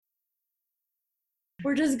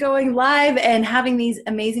We're just going live and having these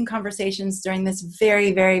amazing conversations during this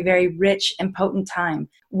very, very, very rich and potent time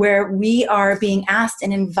where we are being asked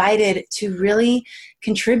and invited to really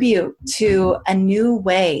contribute to a new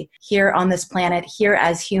way here on this planet, here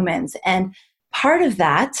as humans. And part of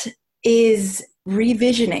that is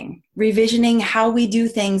revisioning how we do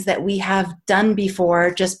things that we have done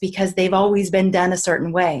before just because they've always been done a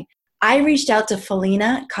certain way. I reached out to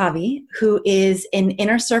Felina Kavi, who is an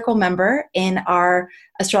Inner Circle member in our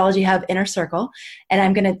Astrology Hub Inner Circle. And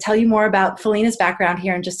I'm going to tell you more about Felina's background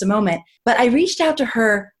here in just a moment. But I reached out to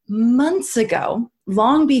her months ago,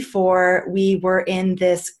 long before we were in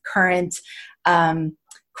this current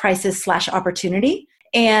crisis/opportunity.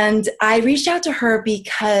 And I reached out to her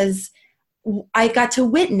because I got to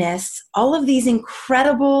witness all of these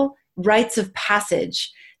incredible rites of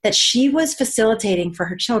passage that she was facilitating for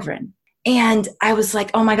her children. And I was like,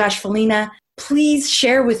 oh my gosh, Felina, please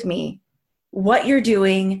share with me what you're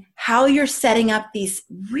doing, how you're setting up these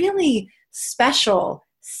really special,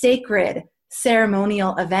 sacred,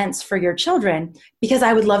 ceremonial events for your children, because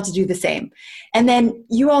I would love to do the same. And then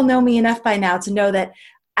you all know me enough by now to know that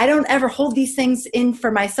I don't ever hold these things in for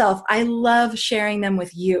myself. I love sharing them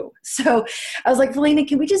with you. So I was like, Felina,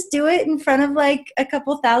 can we just do it in front of like a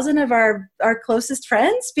couple thousand of our closest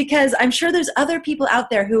friends? Because I'm sure there's other people out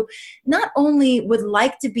there who not only would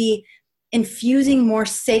like to be infusing more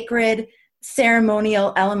sacred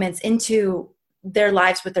ceremonial elements into their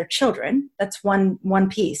lives with their children. That's one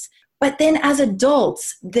piece. But then as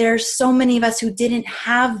adults, there's so many of us who didn't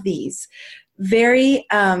have these very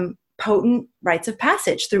potent rites of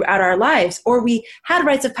passage throughout our lives, or we had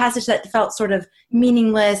rites of passage that felt sort of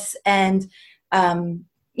meaningless and,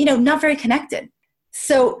 not very connected.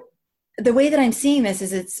 So the way that I'm seeing this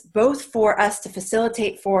is it's both for us to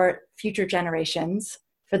facilitate for future generations,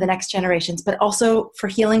 for the next generations, but also for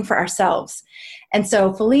healing for ourselves. And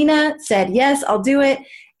so Felina said, yes, I'll do it.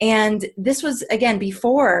 And this was, again,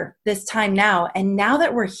 before this time now. And now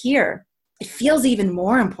that we're here, it feels even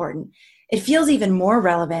more important. It feels even more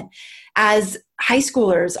relevant as high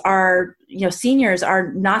schoolers are, seniors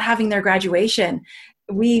are not having their graduation.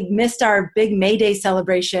 We missed our big May Day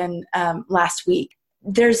celebration last week.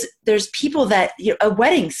 There's people that, a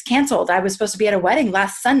wedding's canceled. I was supposed to be at a wedding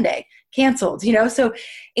last Sunday, canceled, so,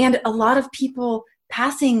 and a lot of people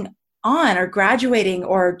passing on or graduating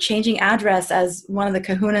or changing address, as one of the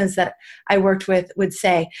kahunas that I worked with would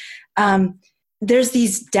say. There's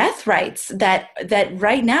these death rites that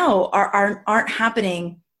right now aren't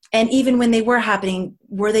happening. And even when they were happening,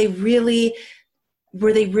 were they really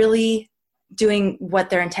doing what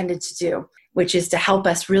they're intended to do, which is to help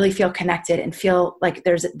us really feel connected and feel like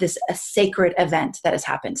there's a sacred event that has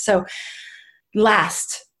happened. So the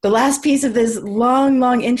last piece of this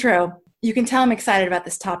long intro, you can tell I'm excited about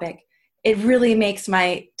this topic. It really makes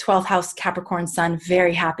my 12th house Capricorn sun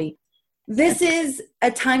very happy. This is a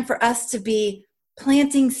time for us to be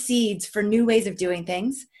planting seeds for new ways of doing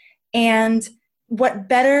things. And what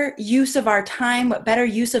better use of our time, what better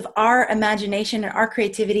use of our imagination and our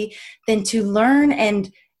creativity than to learn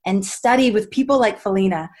and study with people like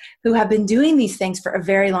Felina, who have been doing these things for a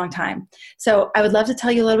very long time. So I would love to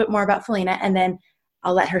tell you a little bit more about Felina, and then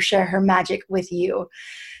I'll let her share her magic with you.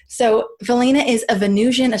 So Felina is a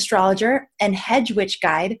Venusian astrologer and hedge witch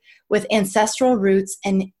guide with ancestral roots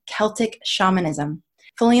and Celtic shamanism.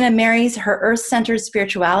 Felina marries her earth-centered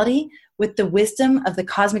spirituality with the wisdom of the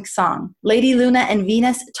cosmic song. Lady Luna and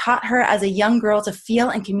Venus taught her as a young girl to feel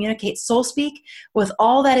and communicate soul speak with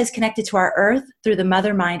all that is connected to our earth through the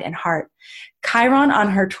mother mind and heart. Chiron on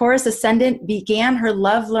her Taurus ascendant began her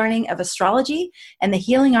love learning of astrology and the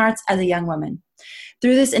healing arts as a young woman.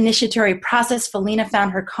 Through this initiatory process, Felina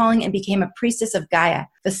found her calling and became a priestess of Gaia.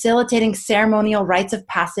 Facilitating ceremonial rites of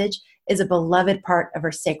passage is a beloved part of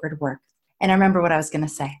her sacred work. And I remember what I was going to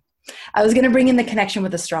say. I was going to bring in the connection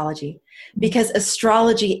with astrology, because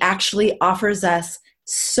astrology actually offers us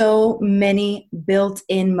so many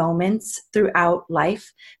built-in moments throughout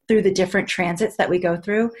life, through the different transits that we go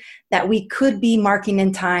through, that we could be marking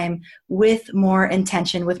in time with more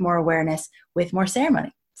intention, with more awareness, with more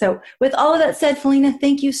ceremony. So with all of that said, Felina,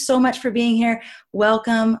 thank you so much for being here.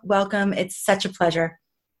 Welcome. It's such a pleasure.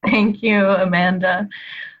 Thank you, Amanda.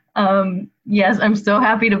 Yes, I'm so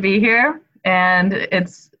happy to be here. And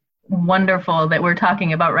it's wonderful that we're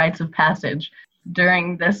talking about rites of passage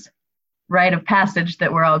during this rite of passage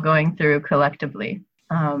that we're all going through collectively.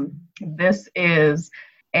 This is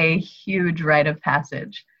a huge rite of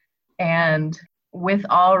passage. And with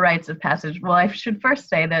all rites of passage, well, I should first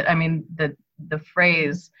say that, the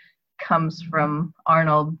phrase comes from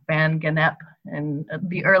Arnold van Gennep in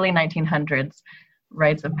the early 1900s.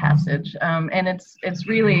 rites of passage. And it's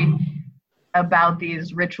really about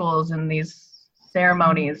these rituals and these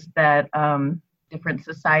ceremonies that different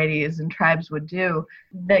societies and tribes would do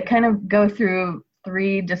that kind of go through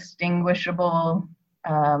three distinguishable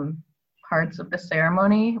parts of the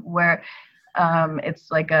ceremony, where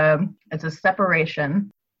it's a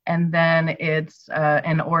separation, and then it's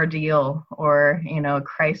an ordeal, or a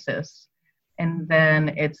crisis, and then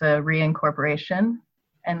it's a reincorporation,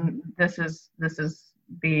 and this is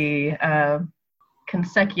the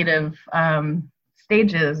consecutive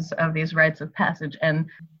stages of these rites of passage. And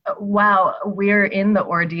wow, we're in the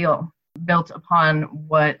ordeal built upon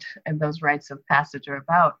what those rites of passage are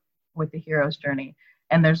about with the hero's journey.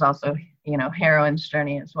 And there's also, heroine's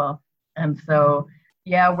journey as well. And so,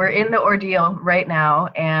 yeah, we're in the ordeal right now.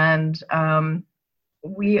 And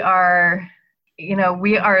we are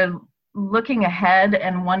looking ahead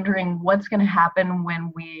and wondering what's going to happen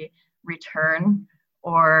when we return,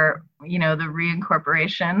 or, the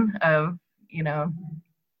reincorporation of,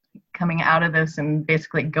 coming out of this and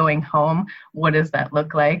basically going home. What does that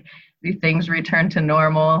look like? Do things return to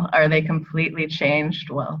normal? Are they completely changed?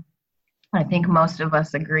 Well, I think most of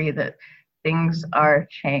us agree that things are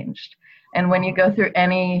changed. And when you go through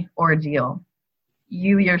any ordeal,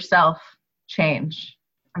 you yourself change.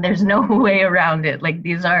 There's no way around it. Like,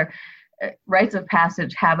 these are rites of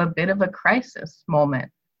passage have a bit of a crisis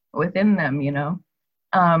moment within them,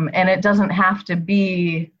 and it doesn't have to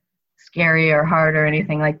be scary or hard or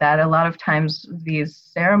anything like that. A lot of times these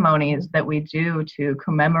ceremonies that we do to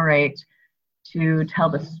commemorate, to tell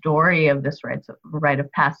the story of this rite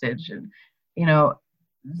of passage, and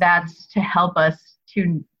that's to help us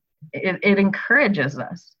to, it encourages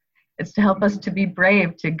us. It's to help us to be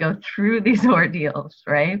brave, to go through these ordeals,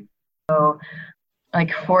 right? So,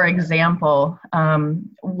 like, for example,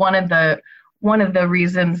 one of the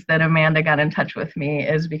reasons that Amanda got in touch with me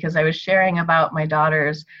is because I was sharing about my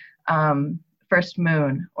daughter's first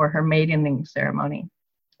moon, or her maidening ceremony,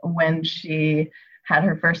 when she had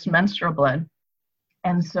her first menstrual blood.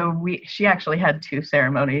 And so she actually had 2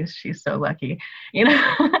 ceremonies. She's so lucky,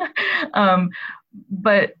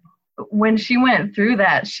 but when she went through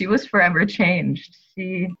that, she was forever changed.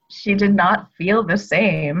 She did not feel the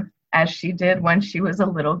same as she did when she was a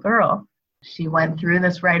little girl. She went through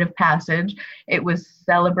this rite of passage. It was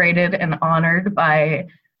celebrated and honored by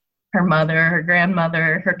her mother, her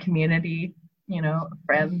grandmother, her community,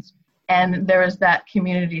 friends. And there was that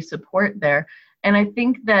community support there. And I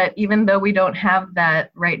think that even though we don't have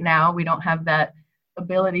that right now, we don't have that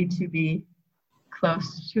ability to be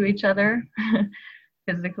close to each other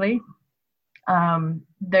physically,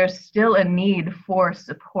 there's still a need for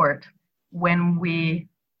support when we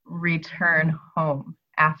return home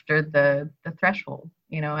after the threshold,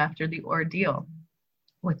 after the ordeal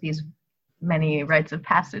with these many rites of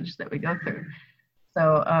passage that we go through.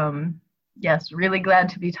 So yes, really glad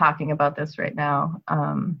to be talking about this right now.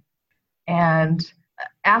 And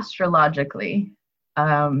astrologically,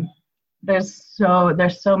 there's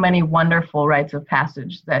so many wonderful rites of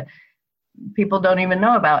passage that people don't even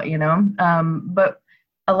know about, but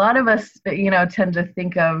a lot of us, tend to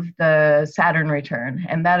think of the Saturn return,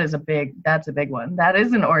 and that's a big one. That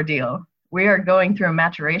is an ordeal. We are going through a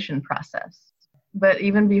maturation process. But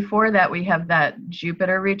even before that, we have that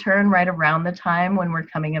Jupiter return right around the time when we're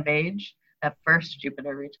coming of age, that first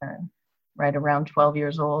Jupiter return, right around 12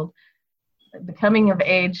 years old. The coming of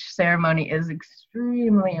age ceremony is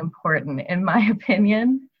extremely important, in my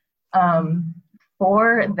opinion,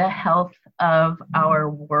 for the health of our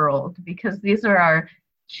world, because these are our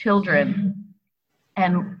children,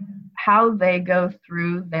 and how they go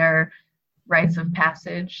through their rites of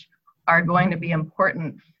passage are going to be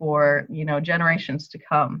important for, generations to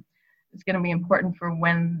come. It's going to be important for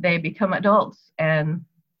when they become adults, and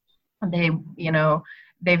they've either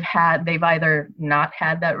not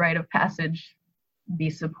had that rite of passage be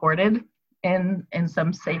supported in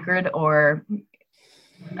some sacred or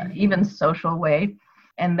even social way.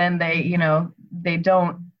 And then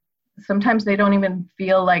sometimes they don't even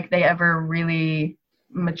feel like they ever really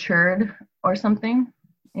matured or something,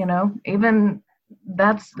 even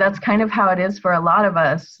that's kind of how it is for a lot of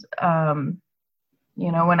us.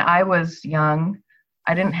 When I was young,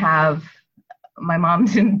 my mom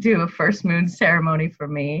didn't do a first moon ceremony for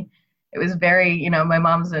me. It was very, my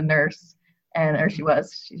mom's a nurse,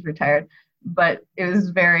 she's retired, but it was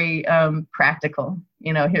very practical,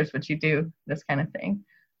 here's what you do, this kind of thing.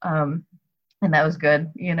 And that was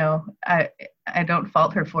good. I don't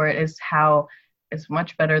fault her for it. It's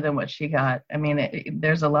much better than what she got. I mean,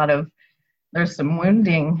 there's some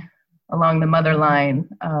wounding along the mother line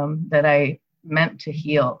that I meant to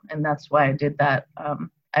heal. And that's why I did that.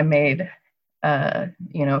 I made,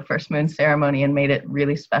 first moon ceremony and made it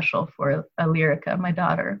really special for Lyrica, my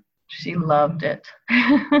daughter. She loved it.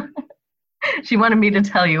 She wanted me to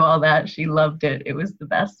tell you all that. She loved it. It was the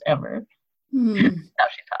best ever. Now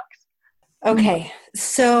she talks. Okay.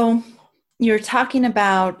 So you're talking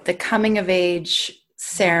about the coming of age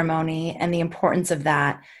ceremony and the importance of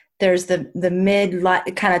that. There's the mid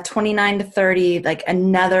kind of 29 to 30, like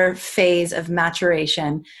another phase of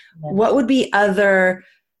maturation. Yes. What would be other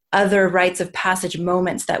rites of passage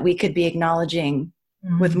moments that we could be acknowledging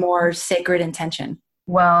with more sacred intention?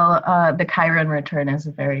 Well, the Chiron return is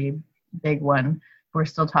a very big one. We're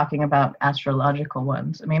still talking about astrological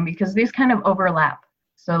ones. I mean, because these kind of overlap.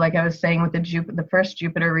 So like I was saying with the first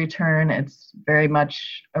Jupiter return, it's very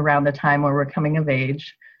much around the time where we're coming of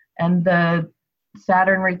age. And the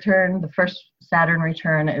Saturn return, the first Saturn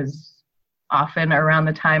return, is often around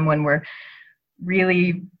the time when we're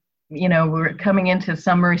really, we're coming into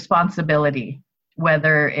some responsibility,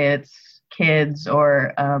 whether it's kids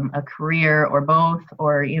or a career or both,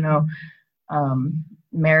 or,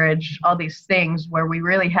 marriage, all these things where we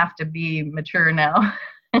really have to be mature now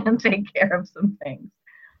and take care of some things.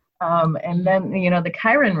 And then, the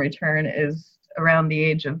Chiron return is around the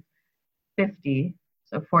age of 50,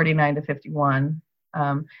 so 49 to 51,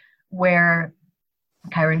 where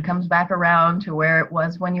Chiron comes back around to where it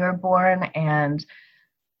was when you were born, and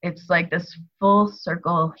it's like this full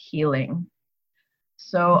circle healing.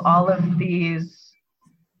 So all of these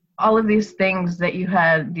things that you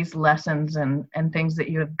had, these lessons and things that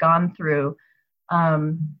you have gone through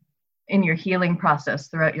in your healing process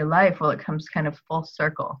throughout your life, well, it comes kind of full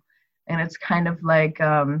circle. And it's kind of like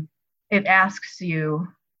it asks you,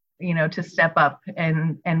 to step up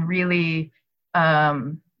and really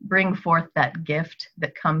bring forth that gift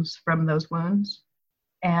that comes from those wounds.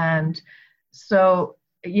 And so,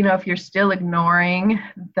 if you're still ignoring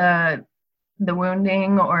the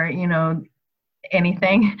wounding or,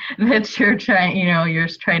 anything that you're trying, you're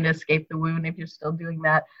trying to escape the wound, if you're still doing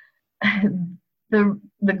that,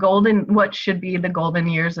 what should be the golden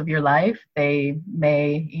years of your life, they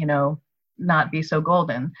may, not be so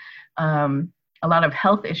golden. A lot of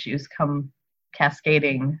health issues come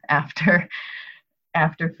cascading after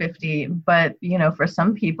 50, but, for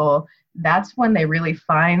some people, that's when they really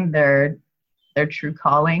find their true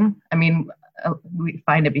calling. I mean, we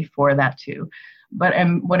find it before that too. But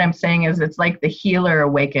what I'm saying is it's like the healer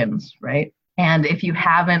awakens, right? And if you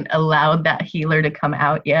haven't allowed that healer to come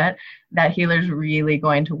out yet, that healer's really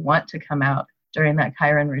going to want to come out during that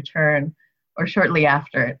Chiron return, or shortly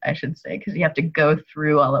after it, I should say, because you have to go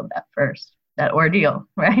through all of that first, that ordeal,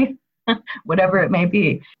 right? Whatever it may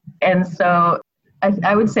be. And so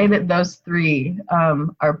I would say that those three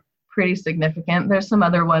are pretty significant. There's some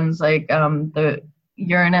other ones like the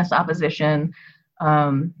Uranus opposition,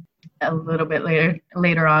 a little bit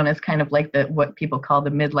later on is kind of like what people call the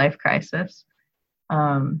midlife crisis.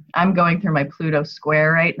 I'm going through my Pluto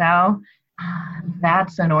square right now.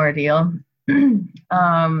 That's an ordeal.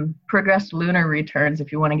 Progressed lunar returns,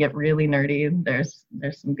 if you want to get really nerdy, there's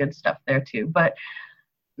some good stuff there too. But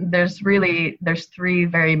there's three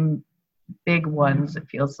very big ones, it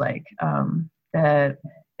feels like, that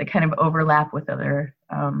kind of overlap with other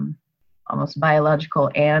almost biological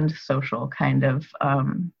and social kind of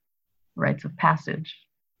rites of passage.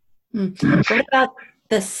 What about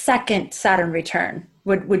the second Saturn return?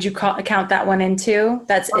 Would you count that one in too?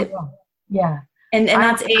 That's it. Yeah. And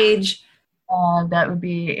that's age. That would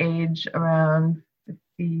be age around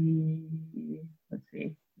 50. Let's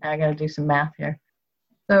see. Now I got to do some math here.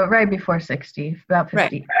 So right before 60, about 50.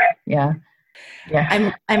 Right. Yeah.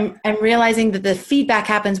 Yeah. I'm realizing that the feedback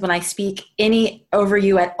happens when I speak any over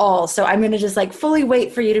you at all. So I'm going to just fully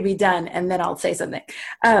wait for you to be done, and then I'll say something.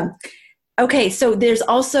 Okay. So there's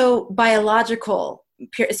also biological.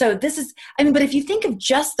 So this is, but if you think of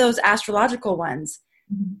just those astrological ones,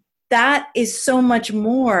 mm-hmm. that is so much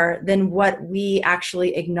more than what we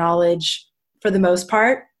actually acknowledge for the most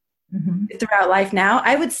part mm-hmm. throughout life now.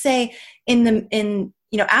 I would say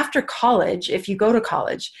after college, if you go to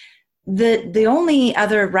college, the only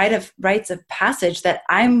other rites of passage that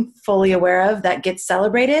I'm fully aware of that gets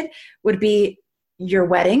celebrated would be your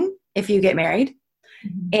wedding, if you get married,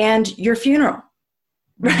 mm-hmm. and your funeral,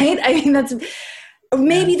 right? I mean, that's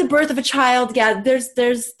maybe the birth of a child. Yeah, there's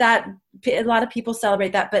that. A lot of people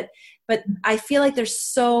celebrate that, but I feel like there's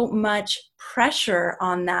so much pressure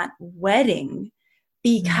on that wedding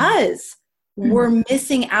because mm-hmm. we're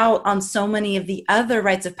missing out on so many of the other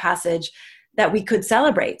rites of passage that we could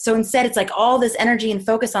celebrate. So instead it's like all this energy and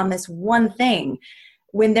focus on this one thing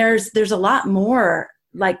when there's a lot more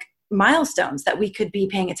like milestones that we could be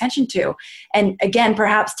paying attention to. And again,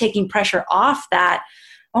 perhaps taking pressure off that,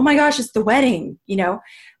 oh my gosh, it's the wedding,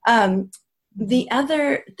 The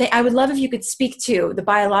other thing I would love if you could speak to the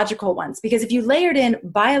biological ones, because if you layered in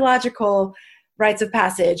biological rites of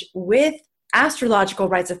passage with astrological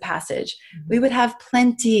rites of passage, we would have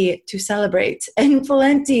plenty to celebrate and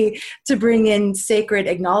plenty to bring in sacred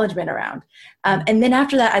acknowledgement around. And then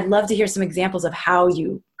after that, I'd love to hear some examples of how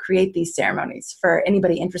you create these ceremonies for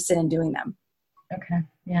anybody interested in doing them. Okay.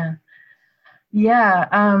 Yeah.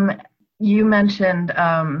 Yeah. You mentioned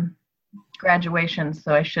graduation,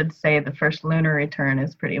 so I should say the first lunar return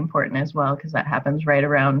is pretty important as well, because that happens right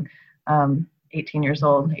around 18 years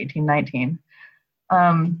old, 18, 19.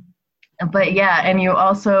 But yeah, and you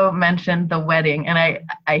also mentioned the wedding, and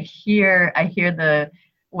I hear the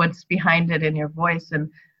what's behind it in your voice, and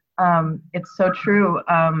it's so true.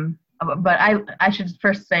 But I should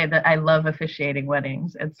first say that I love officiating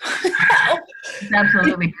weddings. It's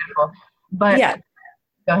absolutely beautiful. But yeah.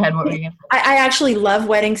 Go ahead. What were you going to say? I actually love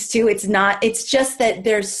weddings too. It's just that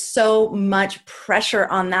there's so much pressure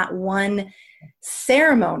on that one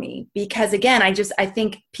ceremony, because again, I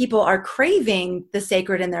think people are craving the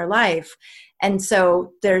sacred in their life. And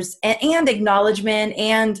so there's, and acknowledgement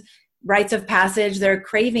and rites of passage, they're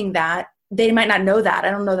craving that. They might not know that.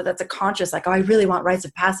 I don't know that that's a conscious, like, oh, I really want rites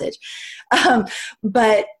of passage.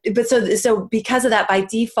 But so because of that, by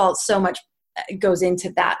default, so much goes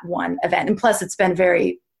into that one event. And plus it's been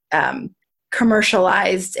very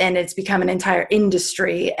commercialized, and it's become an entire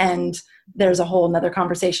industry, and there's a whole nother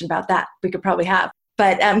conversation about that we could probably have.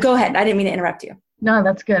 But go ahead. I didn't mean to interrupt you. No,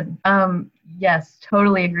 that's good. Yes,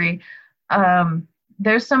 totally agree.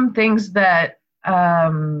 There's some things that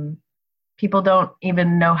people don't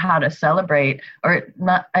even know how to celebrate, or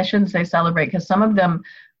not, I shouldn't say celebrate, because some of them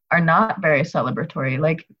are not very celebratory.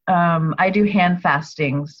 Like I do hand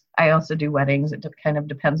fastings. I also do weddings. It kind of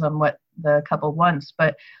depends on what the couple wants,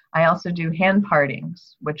 but I also do hand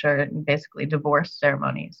partings, which are basically divorce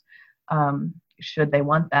ceremonies, should they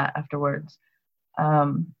want that afterwards.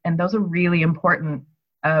 And those are really important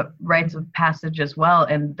rites of passage as well.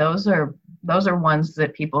 And those are ones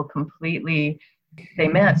that people completely, they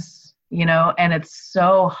miss, and it's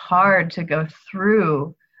so hard to go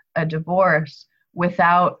through a divorce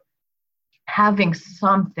without having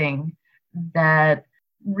something that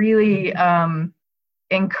really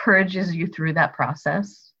encourages you through that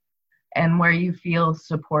process, and where you feel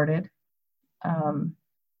supported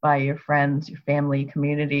by your friends, your family,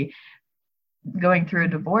 community. Going through a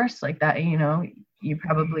divorce like that, you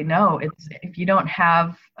probably know, it's, if you don't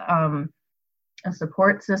have a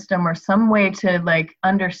support system or some way to like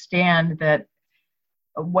understand that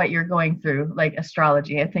what you're going through, like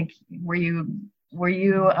astrology. I think, were you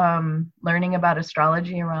learning about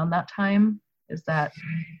astrology around that time? Is that,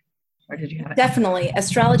 or did you have it? Definitely.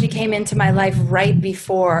 Astrology came into my life right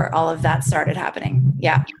before all of that started happening.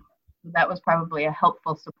 Yeah. That was probably a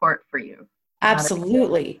helpful support for you.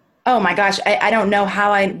 Absolutely. Oh my gosh. I don't know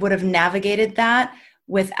how I would have navigated that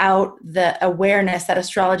without the awareness that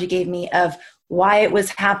astrology gave me of why it was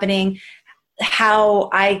happening, how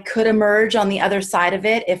I could emerge on the other side of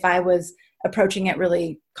it if I was approaching it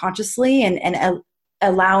really consciously and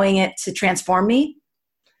allowing it to transform me.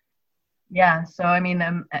 Yeah. So, I mean,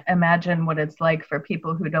 imagine what it's like for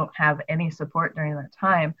people who don't have any support during that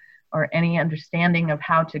time, or any understanding of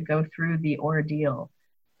how to go through the ordeal.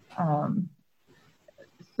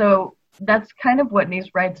 So that's kind of what these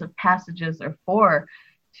rites of passages are for,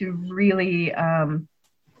 to really,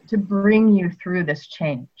 to bring you through this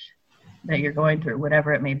change that you're going through,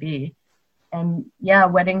 whatever it may be. And yeah,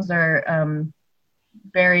 weddings are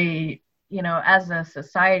very, as a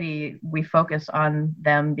society, we focus on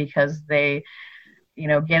them because they,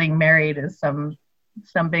 getting married is some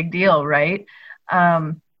big deal, right?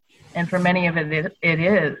 And for many of it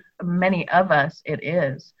is, many of us, it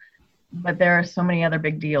is. But there are so many other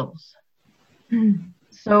big deals.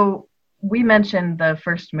 So we mentioned the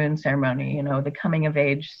first moon ceremony, the coming of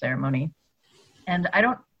age ceremony. And I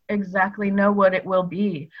don't exactly know what it will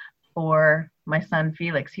be for my son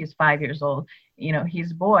Felix. He's 5 years old.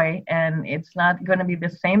 He's a boy, and it's not going to be the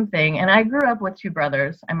same thing. And I grew up with two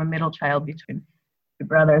brothers. I'm a middle child between two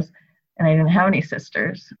brothers, and I didn't have any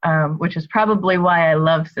sisters, which is probably why I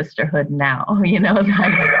love sisterhood now.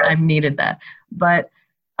 I've needed that. But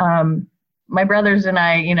my brothers and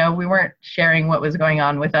I, we weren't sharing what was going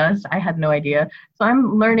on with us. I had no idea. So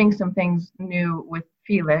I'm learning some things new with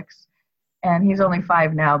Felix. And he's only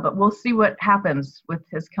 5 now, but we'll see what happens with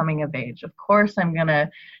his coming of age. Of course, I'm going to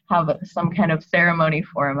have some kind of ceremony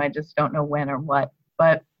for him. I just don't know when or what.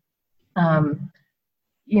 But,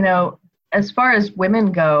 as far as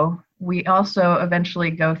women go, we also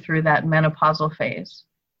eventually go through that menopausal phase.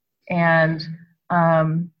 And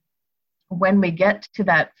when we get to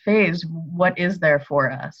that phase, what is there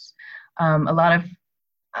for us? A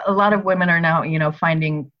lot of women are now,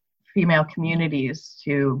 finding female communities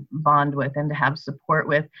to bond with and to have support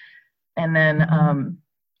with. And then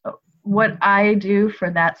what I do for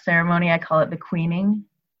that ceremony, I call it the queening.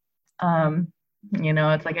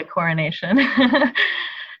 It's like a coronation.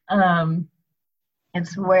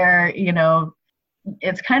 It's where,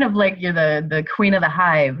 it's kind of like you're the queen of the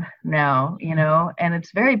hive now, and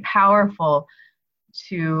it's very powerful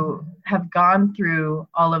to have gone through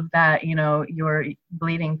all of that, your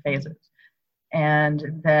bleeding phases,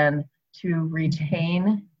 and then to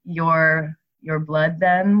retain your blood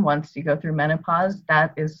then once you go through menopause.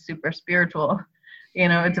 That is super spiritual.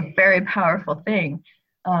 It's a very powerful thing.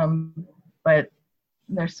 But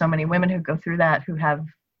there's so many women who go through that who have,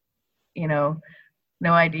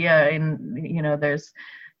 no idea. And, there's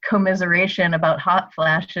commiseration about hot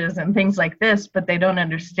flashes and things like this, but they don't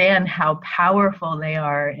understand how powerful they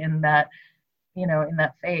are in that, in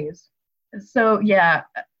that phase. So, yeah,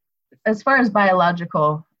 as far as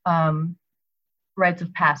biological rites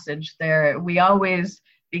of passage, we always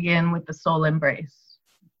begin with the soul embrace.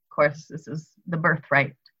 Of course, this is the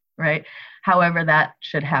birthright, right? However that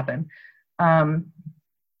should happen.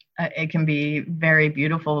 It can be very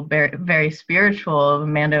beautiful, very, very spiritual.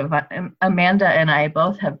 Amanda and I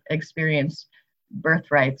both have experienced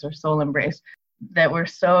birthrights or soul embrace that were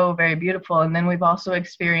so very beautiful. And then we've also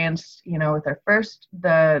experienced, with our first,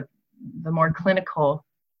 the more clinical,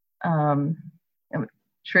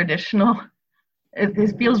 traditional.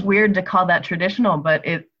 It feels weird to call that traditional, but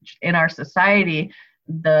in our society,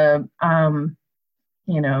 the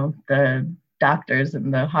doctors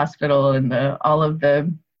and the hospital and all of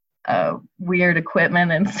the weird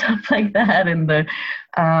equipment and stuff like that, and the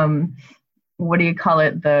what do you call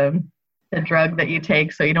it, the drug that you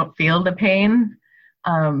take so you don't feel the pain,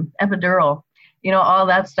 epidural, all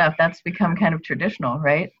that stuff, that's become kind of traditional,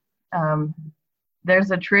 right?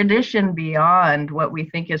 There's a tradition beyond what we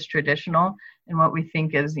think is traditional and what we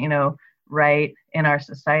think is, right in our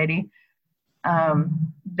society,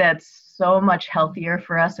 that's so much healthier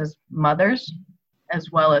for us as mothers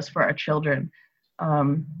as well as for our children,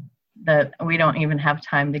 that we don't even have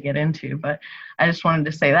time to get into. But I just wanted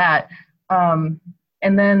to say that. And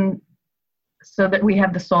then so that we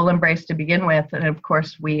have the soul embrace to begin with, and of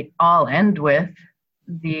course we all end with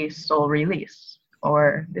the soul release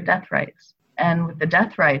or the death rites. And with the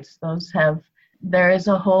death rites, there is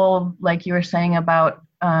a whole, like you were saying about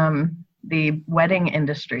the wedding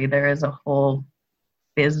industry, there is a whole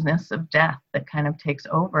business of death that kind of takes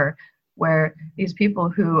over, where these people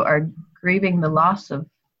who are grieving the loss of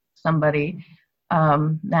somebody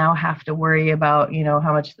now have to worry about,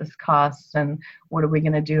 how much this costs and what are we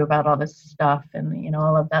going to do about all this stuff and,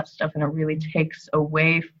 all of that stuff. And it really takes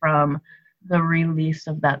away from the release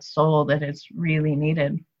of that soul that is really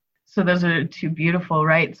needed. So those are two beautiful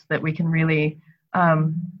rites that we can really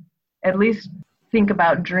at least think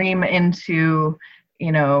about, dream into,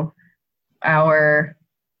 our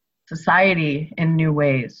society in new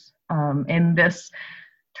ways. In this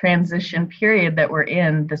transition period that we're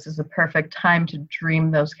in, this is a perfect time to dream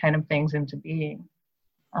those kind of things into being.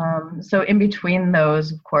 So in between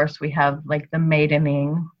those, of course, we have like the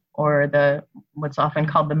maidening, or what's often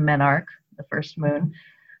called the menarche, the first moon.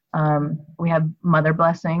 We have mother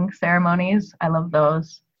blessing ceremonies. I love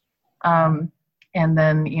those. And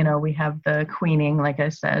then, we have the queening, like I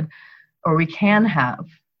said, or we can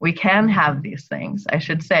have these things, I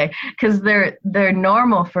should say, because they're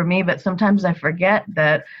normal for me, but sometimes I forget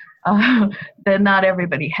that not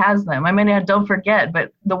everybody has them. I mean, I don't forget,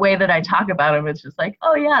 but the way that I talk about them, it's just like,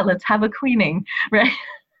 oh yeah, let's have a queening, right?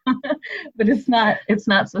 But it's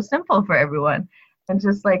not so simple for everyone. And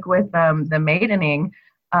just like with the maidening,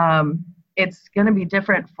 it's going to be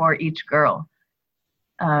different for each girl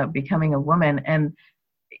becoming a woman. And,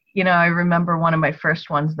 I remember one of my first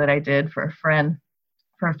ones that I did for a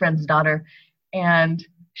friend's daughter, and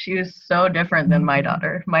she was so different than my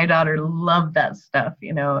daughter. My daughter loved that stuff,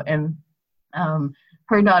 and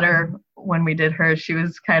her daughter, when we did her, she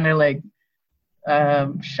was kind of like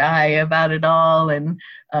shy about it all, and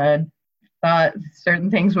thought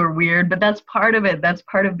certain things were weird, but that's part of it. That's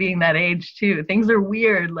part of being that age too. Things are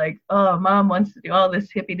weird, like, oh, mom wants to do all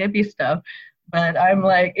this hippy dippy stuff, but I'm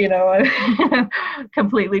like,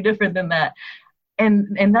 completely different than that.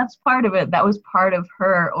 And that's part of it. That was part of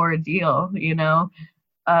her ordeal,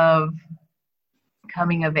 of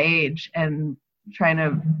coming of age and trying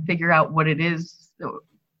to figure out what it is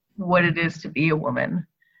to be a woman.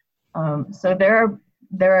 So there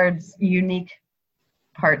are unique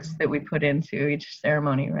parts that we put into each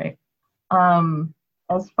ceremony, right? Um,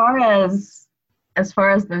 as far as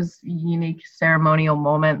those unique ceremonial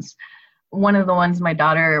moments, one of the ones my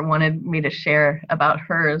daughter wanted me to share about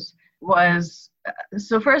hers was,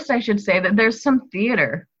 so first I should say that there's some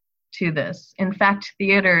theater to this. In fact,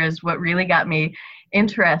 theater is what really got me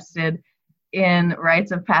interested in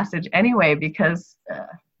rites of passage anyway, because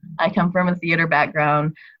I come from a theater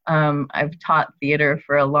background. I've taught theater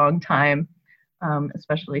for a long time,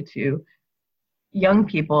 especially to young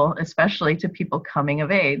people, especially to people coming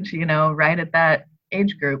of age, right at that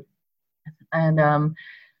age group. And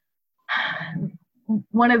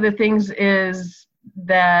one of the things is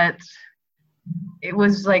that it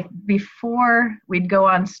was like before we'd go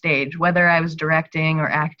on stage, whether I was directing or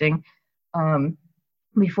acting,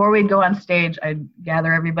 before we'd go on stage, I'd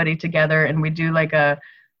gather everybody together and we'd do like a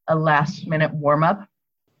last minute warm up.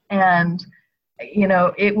 And,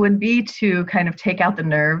 it would be to kind of take out the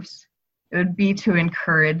nerves. It would be to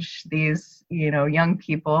encourage these, young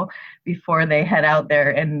people before they head out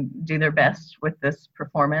there and do their best with this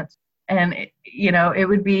performance. And, it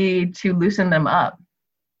would be to loosen them up.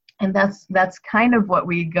 And that's kind of what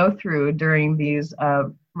we go through during these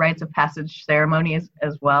rites of passage ceremonies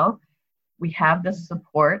as well. We have the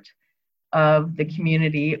support of the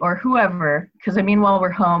community or whoever, because while we're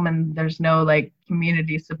home and there's no like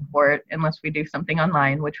community support unless we do something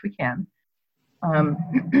online, which we can,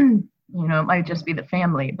 it might just be the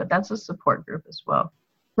family, but that's a support group as well.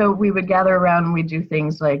 So we would gather around and we do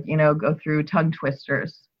things like, go through tongue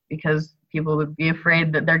twisters, because people would be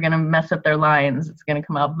afraid that they're going to mess up their lines. It's going to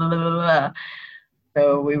come out blah, blah, blah, blah.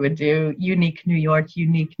 So we would do unique New York,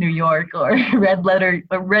 or red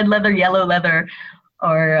leather, yellow leather,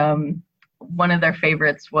 or one of their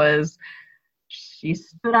favorites was, she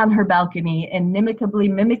stood on her balcony inimicably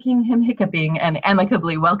mimicking him hiccuping and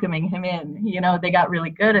amicably welcoming him in. They got really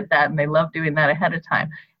good at that and they loved doing that ahead of time.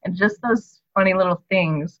 And just those funny little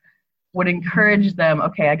things would encourage them,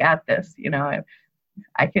 okay, I got this,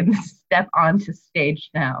 I can step onto stage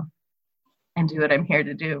now and do what I'm here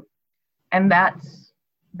to do. And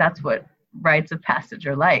that's what rites of passage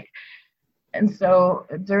are like. And so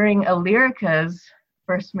during Alirica's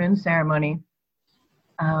first moon ceremony,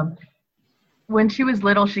 when she was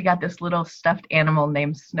little, she got this little stuffed animal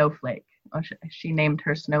named Snowflake. She named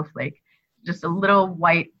her Snowflake, just a little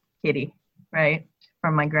white kitty, right?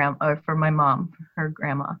 From my mom, her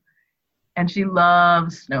grandma. And she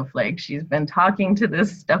loves Snowflake. She's been talking to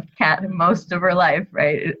this stuffed cat most of her life,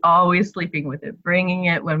 right? Always sleeping with it, bringing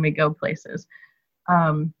it when we go places.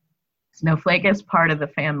 Snowflake is part of the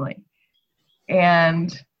family.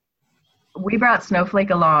 And we brought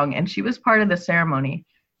Snowflake along, and she was part of the ceremony.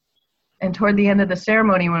 And toward the end of the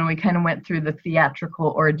ceremony, when we kind of went through the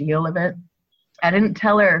theatrical ordeal of it, I didn't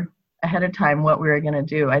tell her ahead of time what we were going to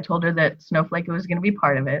do. I told her that Snowflake was going to be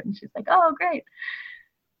part of it. And she's like, oh, great.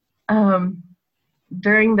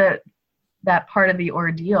 During that part of the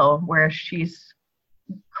ordeal where she's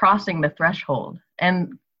crossing the threshold,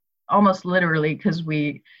 and almost literally, because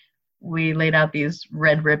we laid out these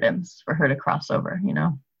red ribbons for her to cross over,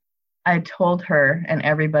 I told her and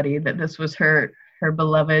everybody that this was her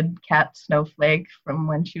beloved cat Snowflake from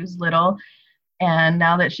when she was little. And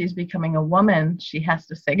now that she's becoming a woman, she has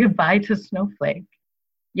to say goodbye to Snowflake.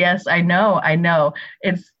 Yes, I know.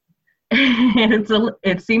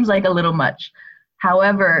 It seems like a little much.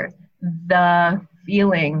 However, the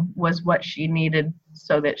feeling was what she needed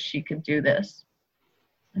so that she could do this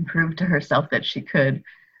and prove to herself that she could.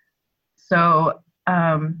 So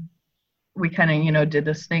we kind of, did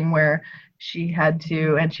this thing where she had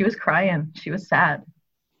to, and she was crying. She was sad.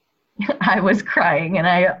 I was crying, and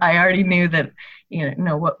I already knew that,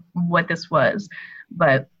 what this was.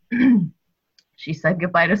 But she said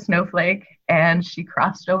goodbye to Snowflake, and she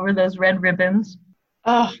crossed over those red ribbons.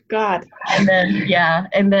 Oh, God. And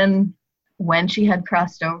then when she had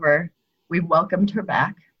crossed over, we welcomed her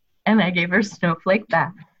back, and I gave her Snowflake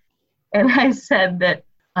back. And I said that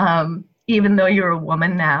even though you're a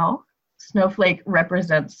woman now, Snowflake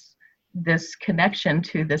represents this connection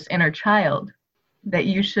to this inner child that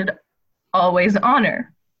you should always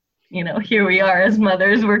honor. Here we are as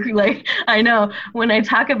mothers. We're like, I know when I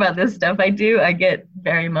talk about this stuff, I get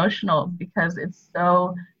very emotional because it's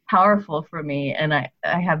so powerful for me. And I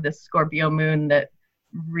have this Scorpio moon that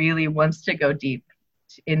really wants to go deep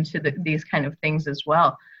into these kind of things as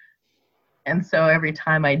well. And so every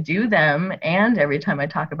time I do them and every time I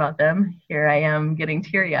talk about them, here I am getting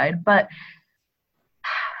teary-eyed. But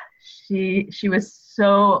she was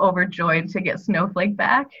so overjoyed to get Snowflake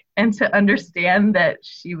back and to understand that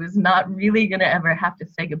she was not really going to ever have to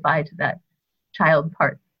say goodbye to that child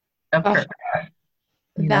part of her.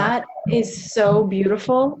 That is so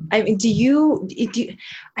beautiful. I mean,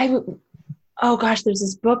 oh gosh, there's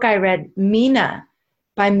this book I read, Mina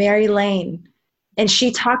by Mary Lane. And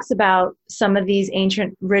she talks about some of these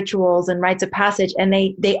ancient rituals and rites of passage. And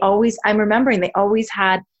they always, I'm remembering, they always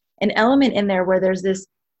had an element in there where there's this,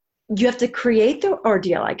 you have to create the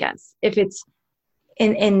ordeal, I guess, if it's,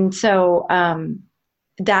 and so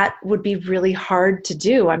that would be really hard to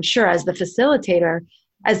do, I'm sure, as the facilitator,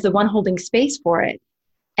 as the one holding space for it.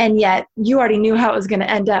 And yet you already knew how it was going to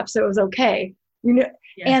end up. So it was okay. Yeah.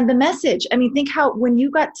 And the message, I mean, think how, when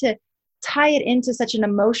you got to tie it into such an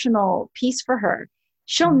emotional piece for her,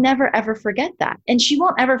 she'll never, ever forget that. And she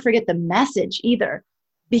won't ever forget the message either,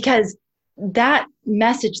 because that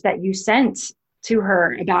message that you sent to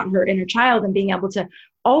her about her inner child and being able to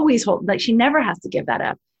always hold, like she never has to give that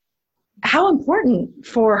up. How important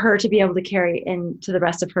for her to be able to carry into the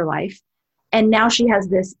rest of her life. And now she has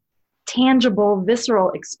this tangible,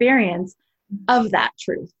 visceral experience of that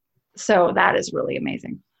truth. So that is really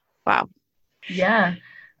amazing. Wow. Yeah.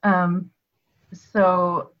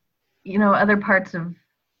 So, other parts of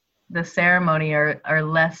the ceremony are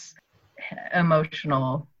less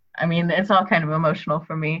emotional. I mean, it's all kind of emotional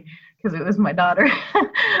for me because it was my daughter.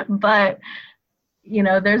 But,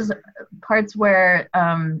 there's parts where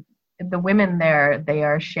the women there, they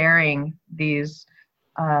are sharing these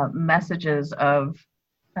messages of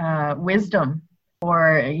wisdom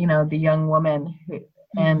for, the young woman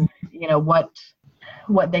and,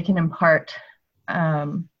 what they can impart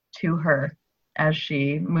to her as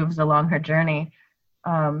she moves along her journey.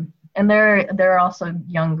 And there are also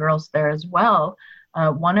young girls there as well.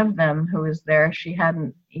 One of them who was there, she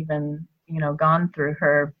hadn't even, gone through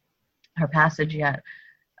her passage yet.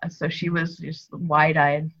 So she was just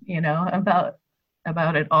wide-eyed,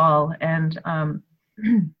 about it all. And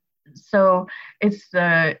so it's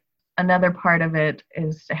another part of it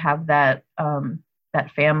is to have that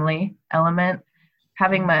family element.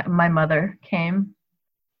 Having my mother came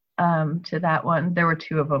to that one. There were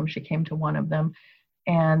two of them. She came to one of them.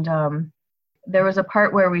 And there was a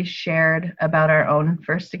part where we shared about our own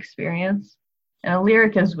first experience. And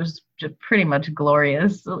Alyricus was just pretty much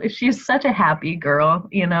glorious. She's such a happy girl,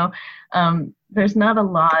 There's not a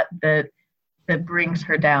lot that brings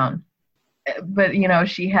her down. But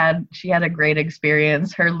she had a great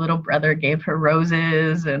experience. Her little brother gave her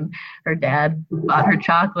roses, and her dad bought her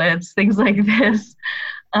chocolates, things like this.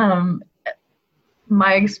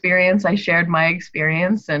 My experience, I shared my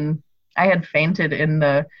experience, and I had fainted in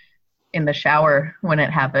the shower when it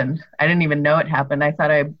happened. I didn't even know it happened. I thought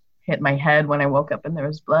I hit my head when I woke up and there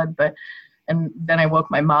was blood, and then I woke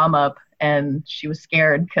my mom up and she was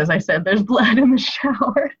scared because I said there's blood in the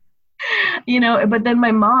shower. But then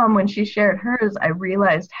my mom, when she shared hers, I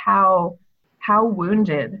realized how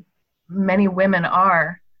wounded many women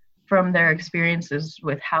are from their experiences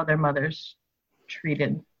with how their mothers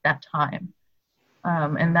treated that time.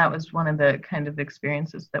 And that was one of the kind of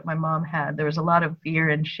experiences that my mom had. There was a lot of fear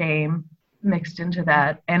and shame mixed into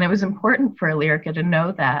that. And it was important for Lyrica to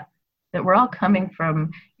know that we're all coming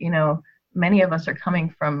from, many of us are coming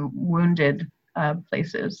from wounded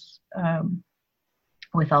places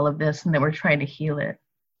with all of this, and that we're trying to heal it.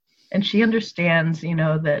 And she understands,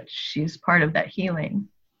 that she's part of that healing,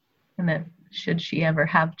 and that should she ever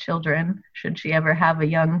have children, should she ever have a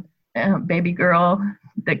young baby girl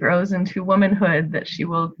that grows into womanhood, that she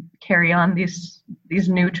will carry on these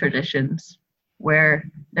new traditions where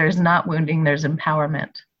there's not wounding, there's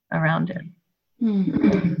empowerment around it.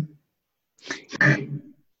 Mm-hmm.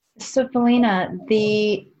 So Felina,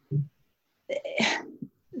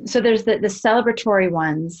 so there's the celebratory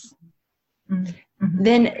ones. Mm-hmm.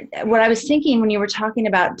 Then what I was thinking when you were talking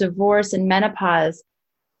about divorce and menopause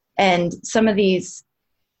and some of these,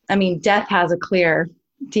 I mean, death has a clear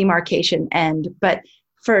demarcation end, but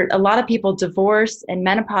for a lot of people, divorce and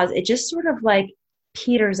menopause, it just sort of like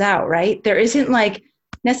peters out, right? There isn't like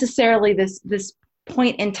necessarily this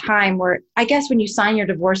point in time where, I guess, when you sign your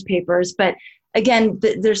divorce papers, but again,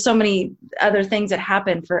 there's so many other things that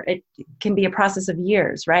happen. For it can be a process of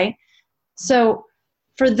years, right? So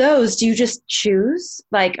for those, do you just choose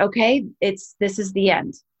like, okay, this is the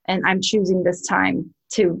end, and I'm choosing this time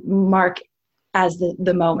to mark as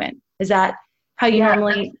the moment? Is that how you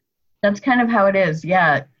normally? That's kind of how it is.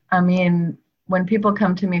 Yeah. I mean, when people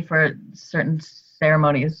come to me for certain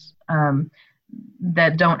ceremonies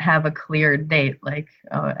that don't have a clear date, like,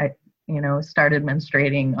 I started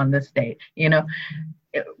menstruating on this date,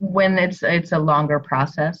 when it's a longer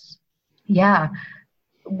process, Yeah,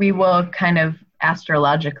 we will kind of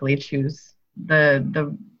astrologically choose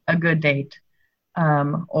the a good date,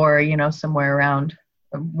 or somewhere around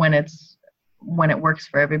when it works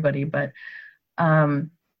for everybody. But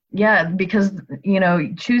yeah, because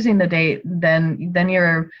choosing the date, then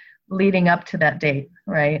you're leading up to that date,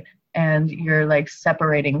 right? And you're like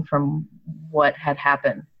separating from what had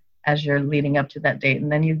happened as you're leading up to that date, and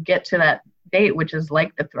then you get to that date, which is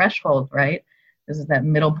like the threshold, right? This is that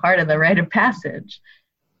middle part of the rite of passage,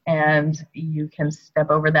 and you can step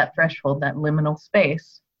over that threshold, that liminal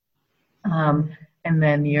space, and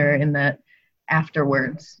then you're in that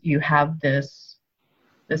afterwards. You have this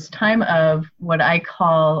time of what I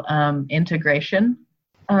call integration.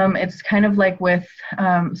 It's kind of like with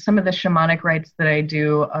some of the shamanic rites that I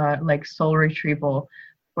do, like soul retrieval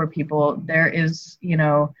for people. There is,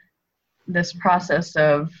 this process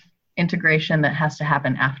of integration that has to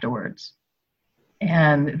happen afterwards.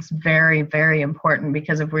 And it's very, very important,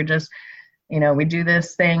 because if we're just, we do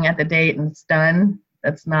this thing at the date and it's done,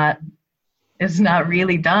 it's not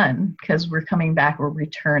really done, because we're coming back, we're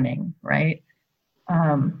returning, right?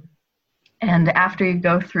 And after you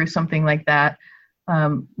go through something like that,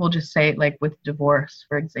 we'll just say like with divorce,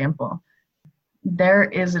 for example, there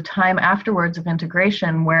is a time afterwards of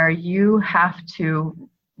integration where you have to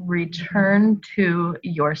return to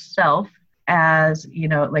yourself as,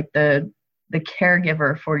 like the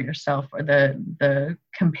caregiver for yourself, or the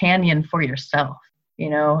companion for yourself,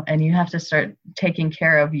 and you have to start taking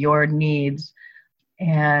care of your needs.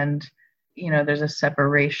 And, there's a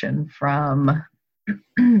separation from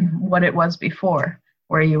what it was before,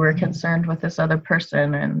 where you were concerned with this other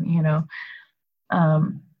person. And,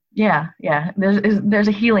 there's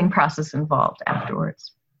a healing process involved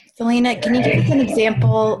afterwards. Selena, can you give us an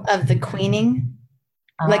example of the queening?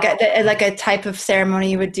 Like a type of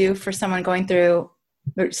ceremony you would do for someone going through,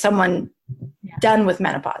 or someone done with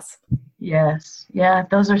menopause? Yes. Yeah,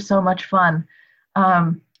 those are so much fun.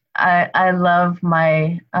 I love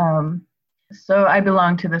my, so I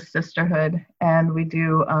belong to the sisterhood, and we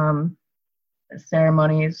do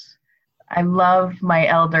ceremonies. I love my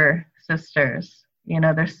elder sisters.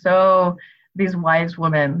 They're these wise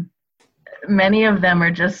women. Many of them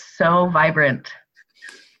are just so vibrant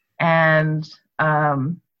and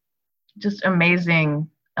just amazing,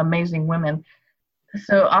 amazing women.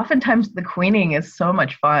 So oftentimes the queening is so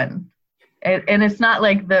much fun. And it's not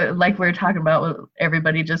like we were talking about,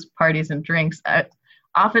 everybody just parties and drinks.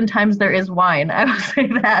 Oftentimes there is wine, I will say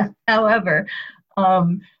that. However,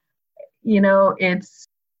 it's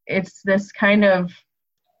this kind of,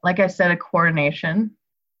 like I said, a coronation.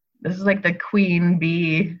 This is like the queen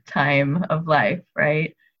bee time of life,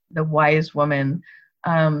 right? The wise woman.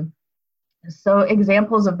 So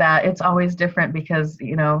examples of that, it's always different, because,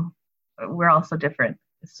 we're all so different.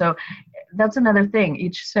 So that's another thing.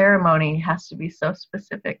 Each ceremony has to be so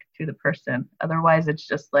specific to the person. Otherwise, it's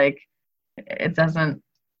just like, it doesn't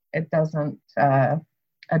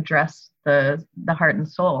address the heart and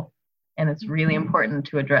soul. And it's really important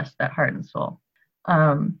to address that heart and soul.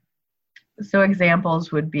 So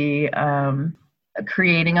examples would be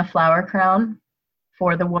creating a flower crown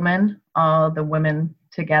for the woman, all the women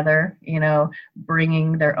together,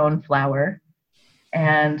 bringing their own flower,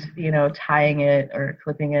 and, tying it or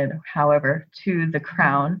clipping it, however, to the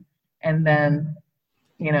crown, and then,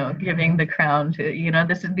 giving the crown to,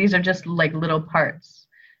 these are just like little parts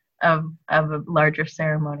of a larger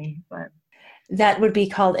ceremony. But that would be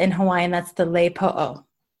called, in Hawaiian, that's the lepo'o.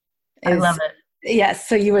 I love it. Yes.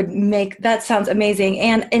 So you would make, that sounds amazing.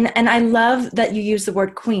 And I love that you use the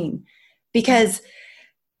word queen, because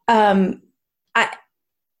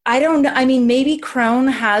I don't know. I mean, maybe crone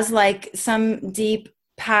has like some deep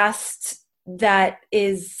past that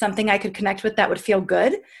is something I could connect with that would feel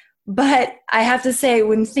good. But I have to say,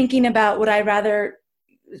 when thinking about, would I rather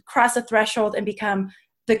cross a threshold and become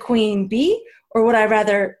the queen bee, or would I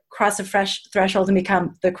rather cross a fresh threshold and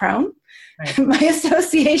become the crown? Right. My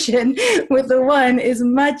association with the one is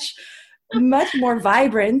much, much more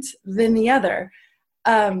vibrant than the other.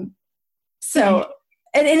 So,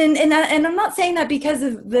 and I'm not saying that because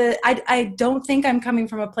of I don't think I'm coming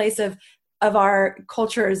from a place of our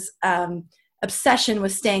culture's obsession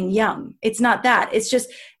with staying young. It's not that. It's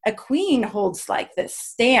just a queen holds like this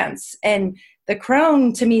stance, and the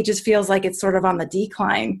crone to me just feels like it's sort of on the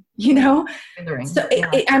decline, So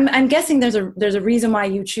I'm guessing there's a reason why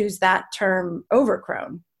you choose that term over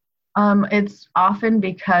crone. It's often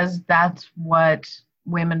because that's what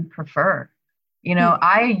women prefer.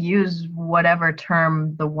 I use whatever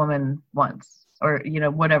term the woman wants, or,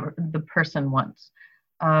 whatever the person wants.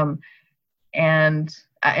 And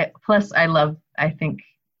plus I think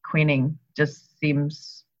queening just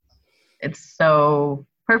seems, it's so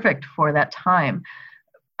perfect for that time.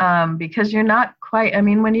 Because you're not quite, I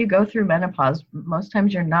mean, when you go through menopause, most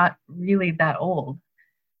times you're not really that old.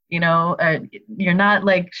 You're not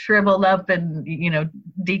like shriveled up and,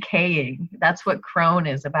 decaying. That's what crone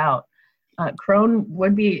is about. Crone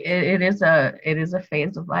would be, it is a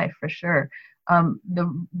phase of life for sure.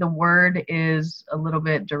 The word is a little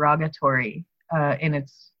bit derogatory in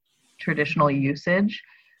its traditional usage.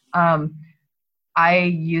 I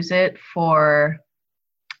use it for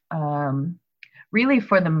really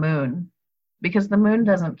for the moon, because the moon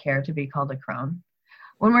doesn't care to be called a crone.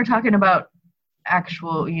 When we're talking about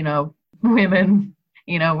actual, women,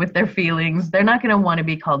 with their feelings, they're not going to want to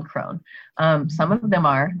be called crone. Some of them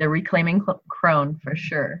are. They're reclaiming crone for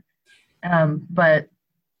sure. But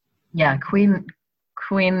yeah, queen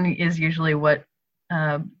is usually what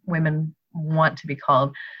women want to be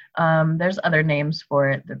called. There's other names for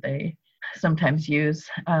it that they sometimes use.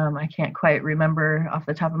 I can't quite remember off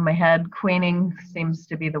the top of my head. Queening seems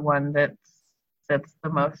to be the one that's the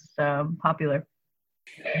most popular.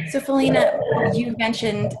 So, Felina, you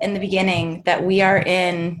mentioned in the beginning that we are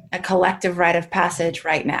in a collective rite of passage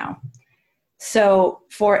right now. So,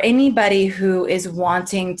 for anybody who is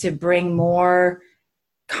wanting to bring more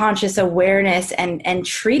conscious awareness and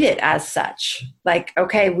treat it as such, like,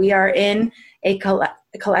 okay, we are in a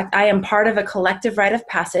I am part of a collective rite of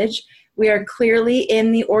passage. We are clearly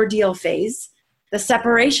in the ordeal phase. The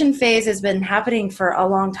separation phase has been happening for a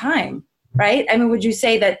long time, right? I mean, would you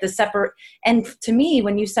say that and to me,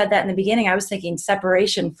 when you said that in the beginning, I was thinking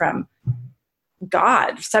separation from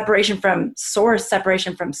God, separation from source,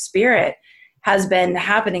 separation from spirit has been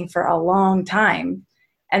happening for a long time.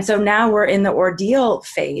 And so now we're in the ordeal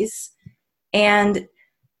phase. And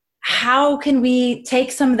how can we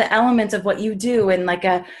take some of the elements of what you do in like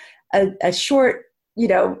a short,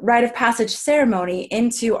 rite of passage ceremony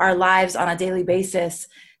into our lives on a daily basis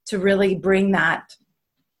to really bring that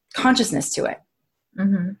consciousness to it?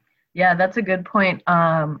 Mm-hmm. Yeah, that's a good point.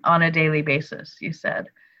 On a daily basis, you said,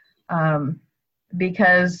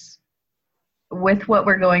 because with what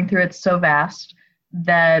we're going through, it's so vast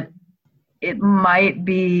that it might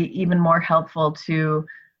be even more helpful to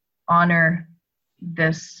honor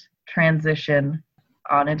this transition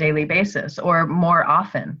on a daily basis or more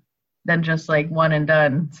often than just like one and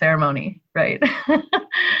done ceremony, right?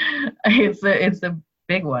 It's a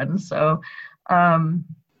big one. So,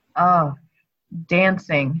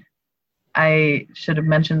 dancing. I should have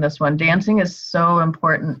mentioned this one. Dancing is so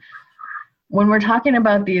important when we're talking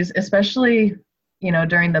about these, especially,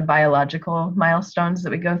 during the biological milestones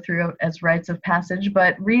that we go through as rites of passage,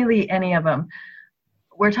 but really any of them.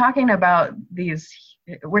 We're talking about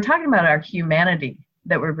our humanity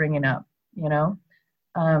that we're bringing up,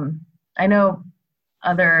 I know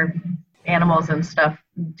other animals and stuff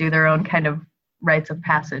do their own kind of rites of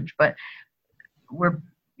passage, but we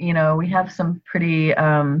have some pretty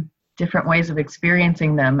different ways of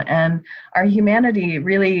experiencing them. And our humanity,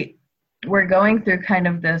 really, we're going through kind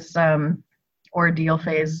of this ordeal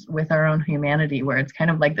phase with our own humanity, where it's kind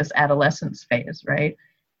of like this adolescence phase, right?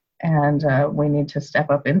 And we need to step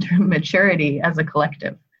up into maturity as a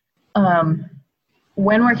collective.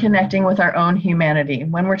 When we're connecting with our own humanity,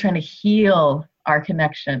 when we're trying to heal our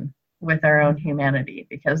connection with our own humanity,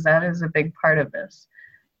 because that is a big part of this,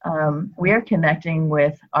 we are connecting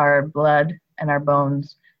with our blood and our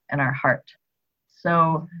bones and our heart.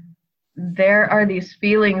 So there are these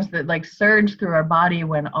feelings that like surge through our body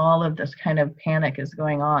when all of this kind of panic is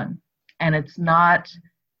going on, and it's not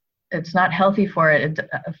healthy for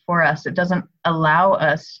us. It doesn't allow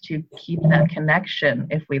us to keep that connection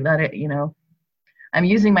if we let it. I'm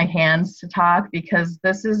using my hands to talk because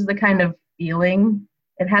this is the kind of feeling.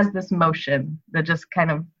 It has this motion that just kind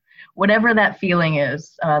of, whatever that feeling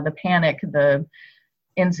is, the panic, the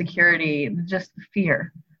insecurity, just the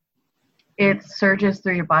fear, it surges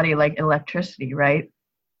through your body like electricity, right?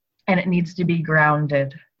 And it needs to be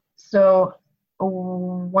grounded. So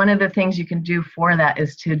one of the things you can do for that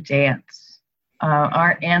is to dance.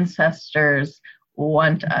 Our ancestors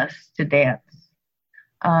want us to dance,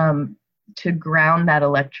 to ground that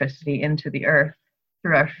electricity into the earth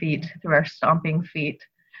through our feet, through our stomping feet,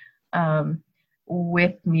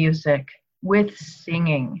 with music, with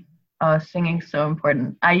singing. Singing's so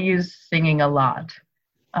important. I use singing a lot.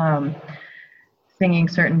 Singing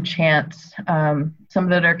certain chants, some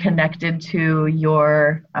that are connected to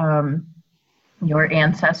your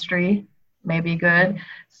ancestry may be good.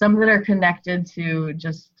 Some that are connected to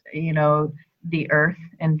just, the earth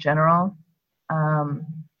in general.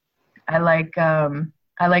 I like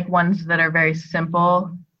ones that are very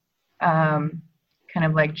simple, kind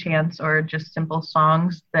of like chants or just simple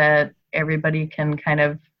songs that everybody can kind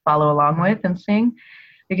of follow along with and sing,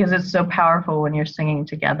 because it's so powerful when you're singing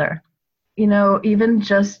together. You know, even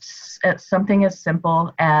just at something as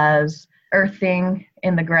simple as earthing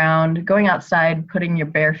in the ground, going outside, putting your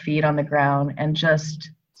bare feet on the ground and just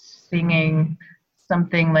singing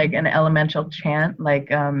something like an elemental chant, like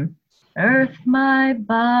earth my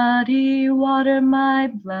body, water my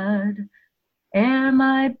blood, air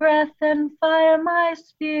my breath, and fire my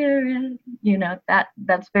spirit. You know,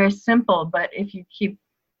 that's very simple, but if you keep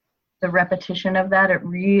the repetition of that, it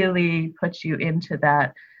really puts you into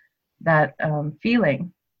that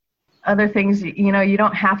feeling. Other things, you know, you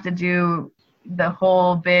don't have to do the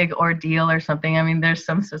whole big ordeal or something. I mean, there's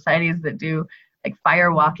some societies that do like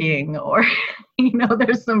fire walking, or you know,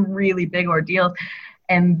 there's some really big ordeals,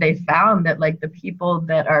 and they found that like the people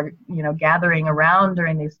that are, you know, gathering around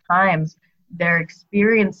during these times, they're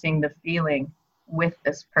experiencing the feeling with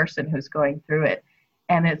this person who's going through it,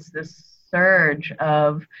 and it's this surge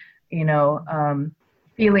of, you know,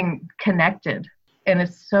 feeling connected. And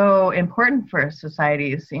it's so important for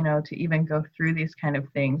societies, you know, to even go through these kind of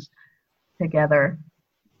things together.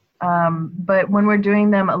 But when we're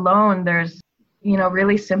doing them alone, there's, you know,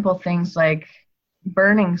 really simple things like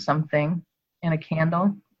burning something in a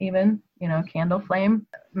candle, even, you know, candle flame.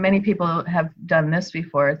 Many people have done this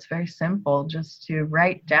before. It's very simple, just to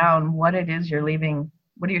write down what it is you're leaving,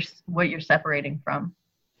 what you're separating from,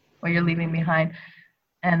 what you're leaving behind,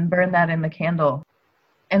 and burn that in the candle.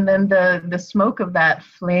 And then the smoke of that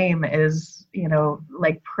flame is, you know,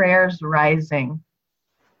 like prayers rising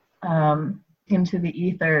into the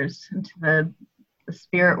ethers, into the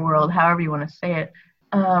spirit world, however you want to say it.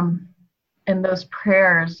 And those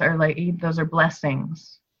prayers are like, those are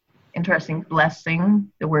blessings. Interesting, blessing,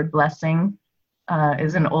 the word blessing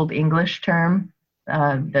is an Old English term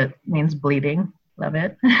that means bleeding. Love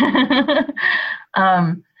it.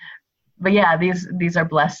 But yeah, these are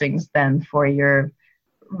blessings then for your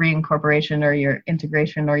reincorporation or your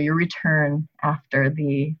integration or your return after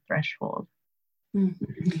the threshold.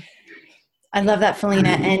 I love that,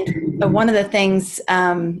 Felina. And one of the things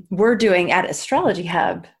we're doing at Astrology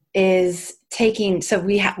Hub is taking, so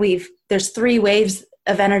there's 3 waves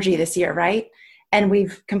of energy this year, right? And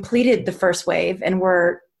we've completed the first wave and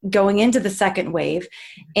we're going into the second wave.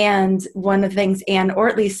 And one of the things Anne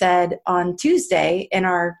Ortley said on Tuesday in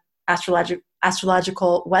our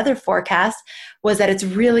astrological weather forecast was that it's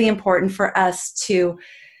really important for us to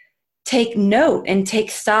take note and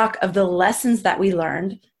take stock of the lessons that we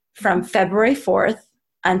learned from February 4th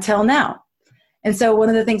until now. And so one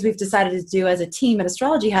of the things we've decided to do as a team at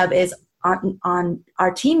Astrology Hub is on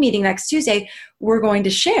our team meeting next Tuesday, we're going to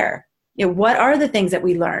share, you know, what are the things that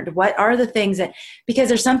we learned? What are the things that, because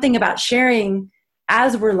there's something about sharing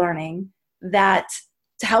as we're learning that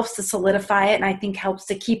helps to solidify it, and I think helps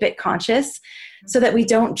to keep it conscious so that we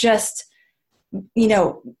don't just, you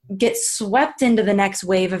know, get swept into the next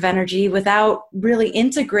wave of energy without really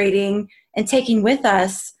integrating and taking with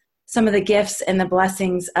us some of the gifts and the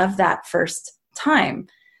blessings of that first time.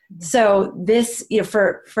 So this, you know,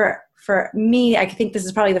 for me, I think this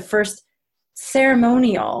is probably the first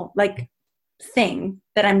ceremonial like thing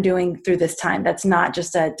that I'm doing through this time. That's not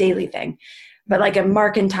just a daily thing, but like a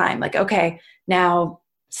mark in time. Like, okay, now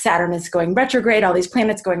Saturn is going retrograde, all these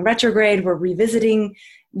planets going retrograde. We're revisiting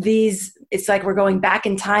these. It's like we're going back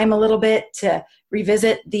in time a little bit to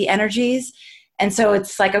revisit the energies. And so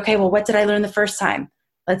it's like, okay, well, what did I learn the first time?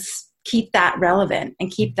 Let's keep that relevant and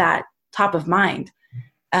keep that top of mind.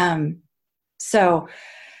 So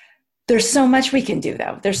there's so much we can do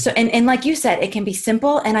though. And like you said, it can be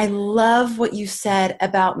simple. And I love what you said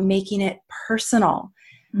about making it personal.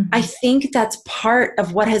 Mm-hmm. I think that's part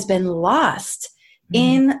of what has been lost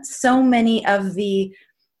in so many of the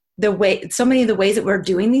ways that we're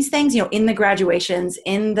doing these things, you know, in the graduations,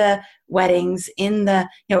 in the weddings, in the,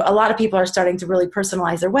 you know, a lot of people are starting to really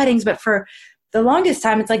personalize their weddings, but for the longest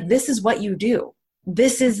time, it's like, this is what you do.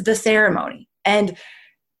 This is the ceremony. And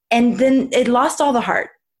then it lost all the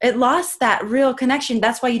heart. It lost that real connection.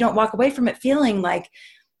 That's why you don't walk away from it feeling like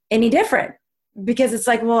any different, because it's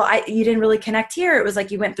like, well, you didn't really connect here. It was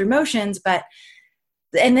like you went through motions,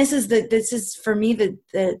 and this is for me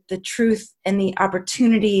the truth and the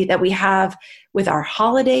opportunity that we have with our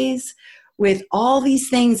holidays, with all these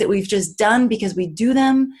things that we've just done because we do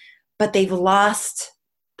them, but they've lost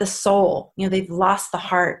the soul. You know, they've lost the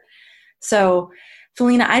heart. So,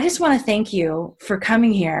 Felina, I just want to thank you for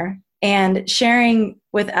coming here and sharing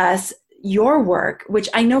with us your work, which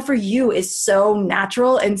I know for you is so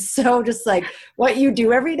natural and so just like what you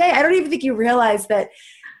do every day. I don't even think you realize that.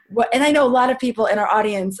 And I know a lot of people in our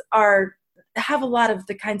audience are have a lot of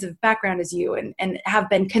the kinds of background as you, and have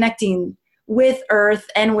been connecting with Earth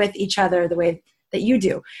and with each other the way that you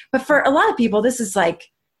do. But for a lot of people, this is like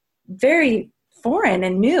very foreign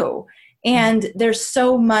and new. And there's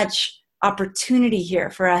so much opportunity here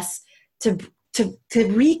for us to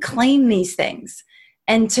reclaim these things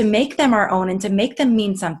and to make them our own and to make them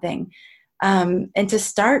mean something, and to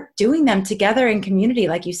start doing them together in community,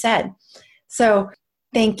 like you said. So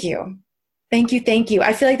thank you. Thank you. Thank you.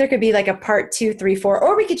 I feel like there could be like a part 2, 3, 4,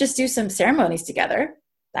 or we could just do some ceremonies together.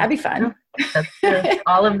 That'd be fun. That's good.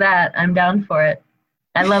 All of that. I'm down for it.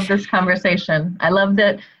 I love this conversation. I love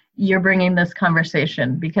that you're bringing this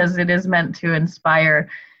conversation because it is meant to inspire.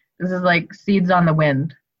 This is like seeds on the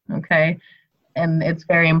wind. Okay. And it's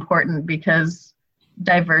very important because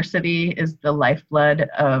diversity is the lifeblood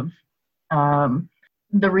of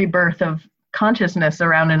the rebirth of consciousness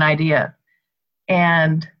around an idea.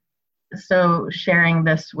 And so sharing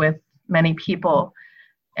this with many people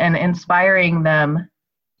and inspiring them,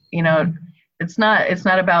 you know, it's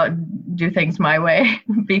not about do things my way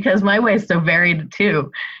because my way is so varied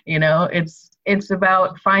too. You know, it's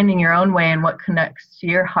about finding your own way and what connects to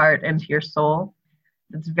your heart and to your soul.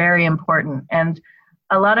 It's very important. And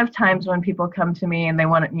a lot of times when people come to me and they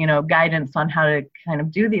want, you know, guidance on how to kind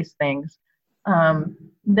of do these things,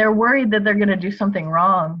 they're worried that they're going to do something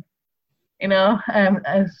wrong. You know,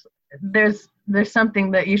 there's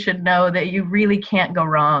something that you should know, that you really can't go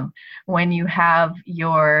wrong when you have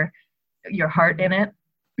your heart in it.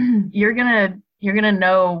 You're gonna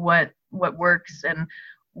know what works and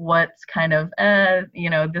what's kind of you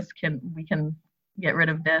know, we can get rid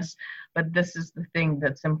of this, but this is the thing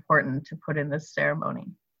that's important to put in this ceremony.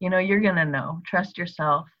 You know, you're gonna know. Trust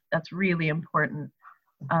yourself. That's really important.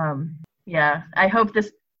 Yeah, I hope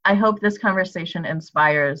this conversation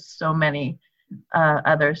inspires so many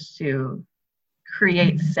others to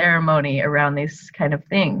create ceremony around these kind of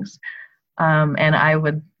things. And I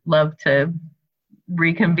would love to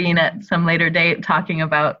reconvene at some later date talking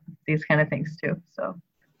about these kind of things too. So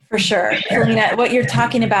for sure. Felina, what you're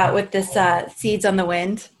talking about with this seeds on the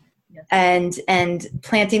wind, yes, and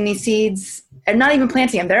planting these seeds, and not even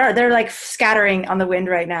planting them, they're like scattering on the wind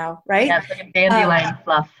right now, right? Yeah, it's like a dandelion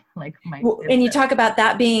fluff. And you talk about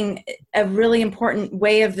that being a really important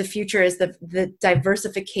way of the future is the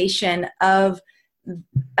diversification of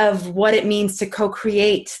what it means to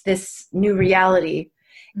co-create this new reality.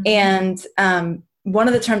 Mm-hmm. And one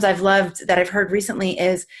of the terms I've loved that I've heard recently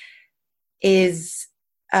is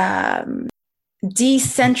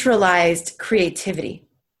decentralized creativity.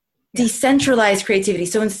 Yeah. Decentralized creativity.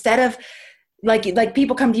 So instead of like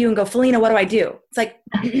people come to you and go, Felina, what do I do? It's like,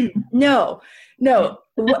 no.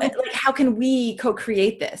 Like, how can we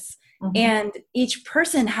co-create this? Mm-hmm. And each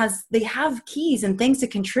person they have keys and things to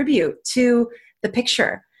contribute to the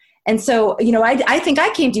picture. And so, you know, I think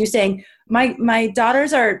I came to you saying, my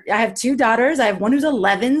daughters I have 2 daughters. I have one who's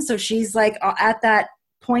 11. So she's like at that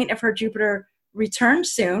point of her Jupiter return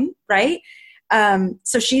soon. Right.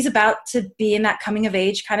 So she's about to be in that coming of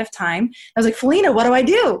age kind of time. I was like, Felina, what do I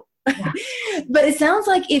do? Yeah. But it sounds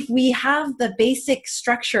like if we have the basic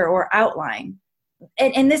structure or outline,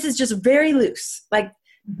 and this is just very loose, like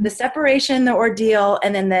mm-hmm. the separation, the ordeal,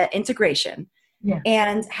 and then the integration. Yeah.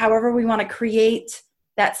 And however we want to create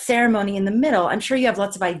that ceremony in the middle, I'm sure you have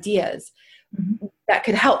lots of ideas mm-hmm. that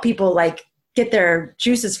could help people like get their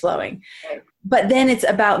juices flowing. Right. But then it's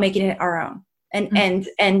about making it our own and mm-hmm.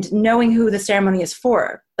 and knowing who the ceremony is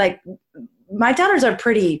for. Like my daughters are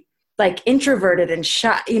pretty like introverted and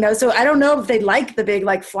shy, you know, so I don't know if they like the big,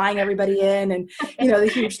 like flying everybody in and, you know, the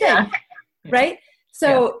huge thing. Yeah. Right.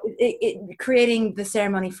 So creating the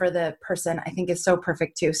ceremony for the person, I think is so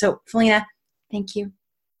perfect too. So Felina, thank you.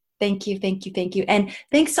 Thank you. Thank you. Thank you. And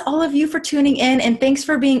thanks to all of you for tuning in, and thanks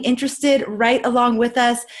for being interested right along with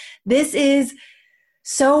us. This is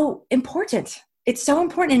so important. It's so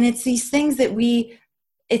important. And it's these things that you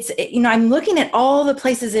know, I'm looking at all the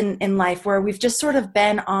places in life where we've just sort of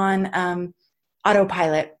been on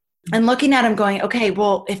autopilot and looking at them going, okay,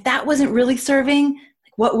 well, if that wasn't really serving,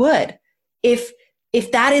 what would?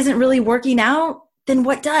 If that isn't really working out, then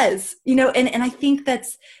what does? You know, and I think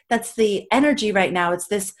that's the energy right now. It's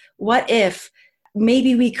this, what if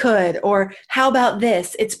maybe we could, or how about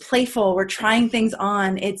this? It's playful. We're trying things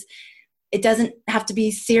on. It doesn't have to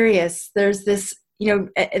be serious. There's this, you know,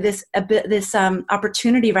 this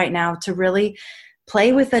opportunity right now to really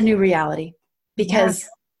play with a new reality, because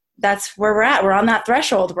that's where we're at. We're on that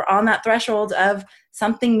threshold. We're on that threshold of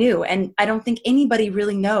something new. And I don't think anybody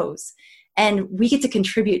really knows. And we get to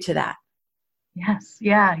contribute to that. Yes.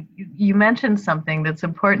 Yeah. You mentioned something that's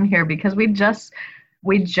important here, because we just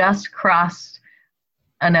crossed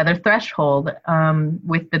another threshold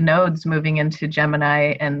with the nodes moving into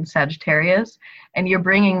Gemini and Sagittarius, and you're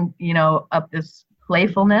bringing, up this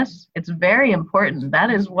playfulness. It's very important. That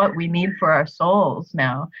is what we need for our souls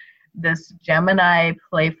now. This Gemini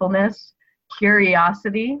playfulness,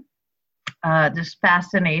 curiosity, just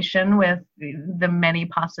fascination with the many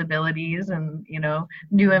possibilities and,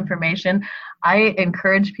 new information. I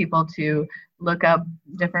encourage people to look up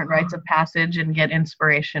different rites of passage and get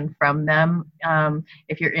inspiration from them.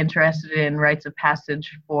 If you're interested in rites of passage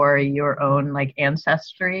for your own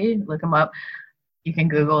ancestry, look them up. You can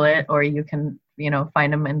Google it, or you can,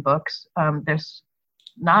 find them in books. There's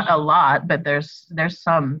not a lot, but there's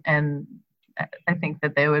some, and I think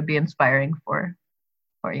that they would be inspiring for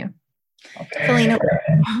you. Felina,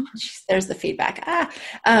 there's the feedback.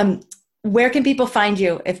 Where can people find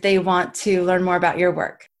you if they want to learn more about your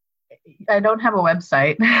work? I don't have a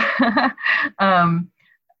website.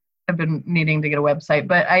 I've been needing to get a website,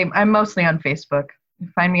 but I'm mostly on Facebook.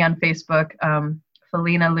 Find me on Facebook,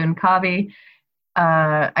 Felina Lunkavi.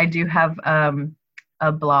 I do have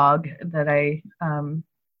a blog that I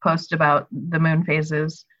post about the moon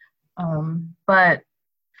phases, but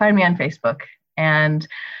find me on Facebook, and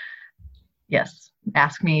yes,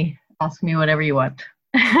 ask me whatever you want.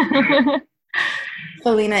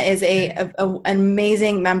 Felina is an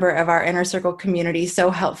amazing member of our Inner Circle community, so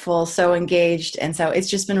helpful, so engaged, and so it's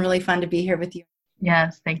just been really fun to be here with you.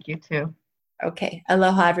 Yes, thank you too. Okay,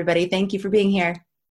 aloha everybody. Thank you for being here.